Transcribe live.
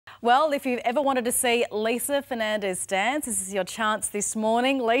Well, if you've ever wanted to see Lisa Fernandez dance, this is your chance this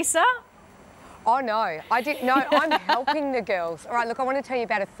morning. Lisa? Oh, no, I didn't know. I'm helping the girls. All right, look, I want to tell you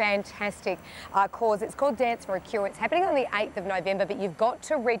about a fantastic cause. It's called Dance for a Cure. It's happening on the 8th of November, but you've got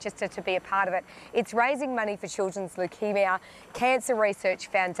to register to be a part of it. It's raising money for Children's Leukaemia Cancer Research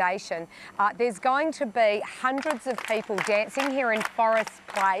Foundation. There's going to be hundreds of people dancing here in Forest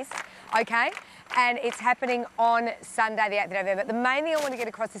Place, okay? And it's happening on Sunday, the 8th of November. The main thing I want to get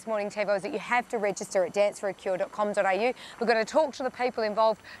across this morning, Tivo, is that you have to register at danceforacure.com.au. We're going to talk to the people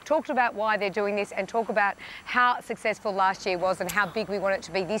involved, talk about why they're doing this, and talk about how successful last year was and how big we want it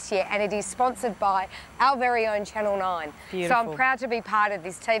to be this year. And it is sponsored by our very own Channel 9. Beautiful. So I'm proud to be part of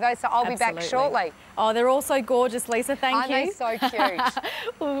this, Tivo, so I'll be back shortly. Oh, they're all so gorgeous, Lisa. Thank you. Aren't they so cute?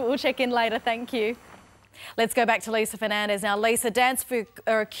 We'll check in later. Thank you. Let's go back to Lisa Fernandez now. Lisa, Dance for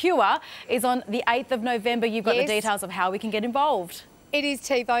a Cure is on the 8th of November. You've got the details of how we can get involved. It is,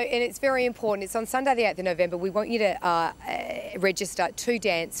 Tivo, and it's very important. It's on Sunday the 8th of November. We want you to register to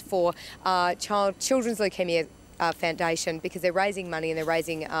dance for Children's Leukaemia Foundation, because they're raising money and they're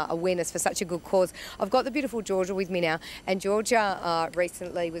raising awareness for such a good cause. I've got the beautiful Georgia with me now, and Georgia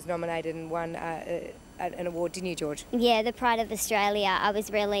recently was nominated and won an award, didn't you, George? Yeah, the Pride of Australia. I was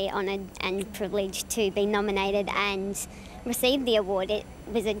really honoured and privileged to be nominated and receive the award. It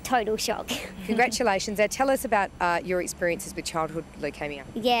was a total shock. Congratulations. Now tell us about your experiences with childhood leukaemia.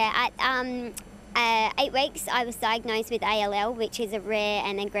 Yeah, at 8 weeks I was diagnosed with ALL, which is a rare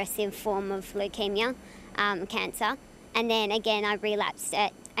and aggressive form of leukemia, cancer. And then again I relapsed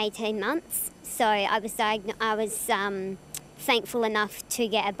at 18 months. So I was thankful enough to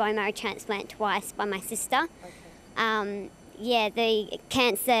get a bone marrow transplant twice by my sister. Okay. Yeah,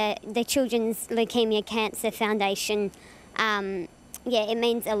 the Children's Leukaemia Cancer Foundation, yeah, it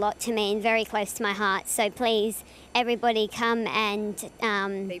means a lot to me and very close to my heart. So please, everybody come and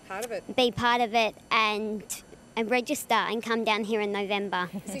be part of it. Be part of it and register and come down here in November.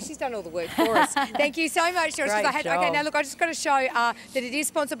 So she's done all the work for us. Thank you so much, George. Okay, now look, I just got to show that it is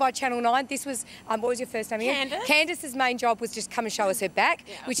sponsored by Channel 9. This was, what was your first name again? Candice. Candice's main job was just come and show us her back,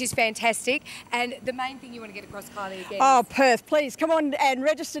 which is fantastic. And the main thing you want to get across, Kylie, again. Oh, Perth, please come on and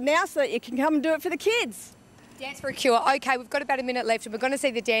register now so that you can come and do it for the kids. Dance for a Cure. Okay, we've got about a minute left and we're going to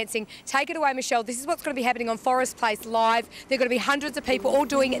see the dancing. Take it away, Michelle. This is what's going to be happening on Forest Place live. There are going to be hundreds of people all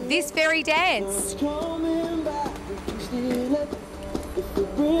doing this very dance. If the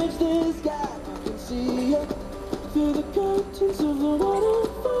bridge this gap, I can see you through the curtains of the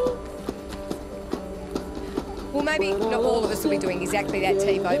waterfall. Well, maybe not all of us will be doing exactly that,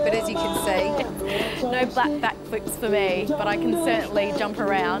 Tivo, but as you can see... No black back flips for me, but I can certainly jump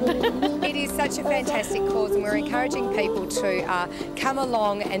around. It is such a fantastic cause and we're encouraging people to come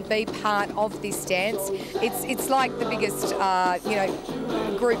along and be part of this dance. It's like the biggest,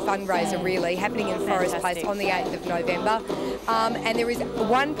 group fundraiser really, happening in Forest Place on the 8th of November. And there is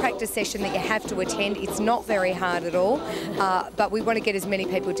one practice session that you have to attend. It's not very hard at all, but we want to get as many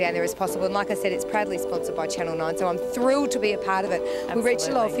people down there as possible. And like I said, it's proudly sponsored by Channel 9, so I'm thrilled to be a part of it. Absolutely. We reached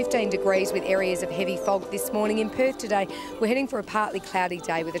a low of 15 degrees with areas of heavy fog this morning. In Perth today, we're heading for a partly cloudy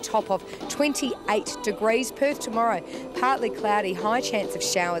day with a top of 28 degrees. Perth tomorrow, partly cloudy, high chance of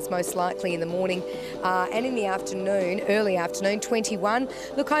showers most likely in the morning and in the afternoon, early afternoon, 21.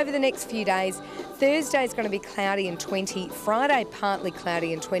 Look, over the next few days, Thursday is going to be cloudy and 20, Friday partly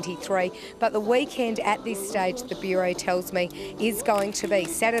cloudy and 23, but the weekend at this stage, the Bureau tells me, is going to be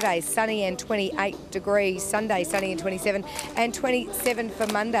Saturday sunny and 28 degrees, Sunday sunny and 27, and 27 for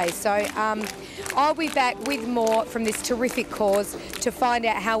Monday. So I'll be back with more from this terrific cause to find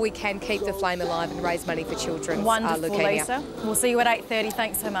out how we can keep the flame alive and raise money for children's Wonderful, leukemia. Lisa. We'll see you at 8:30.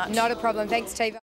 Thanks so much. Not a problem. Thanks, Tiva.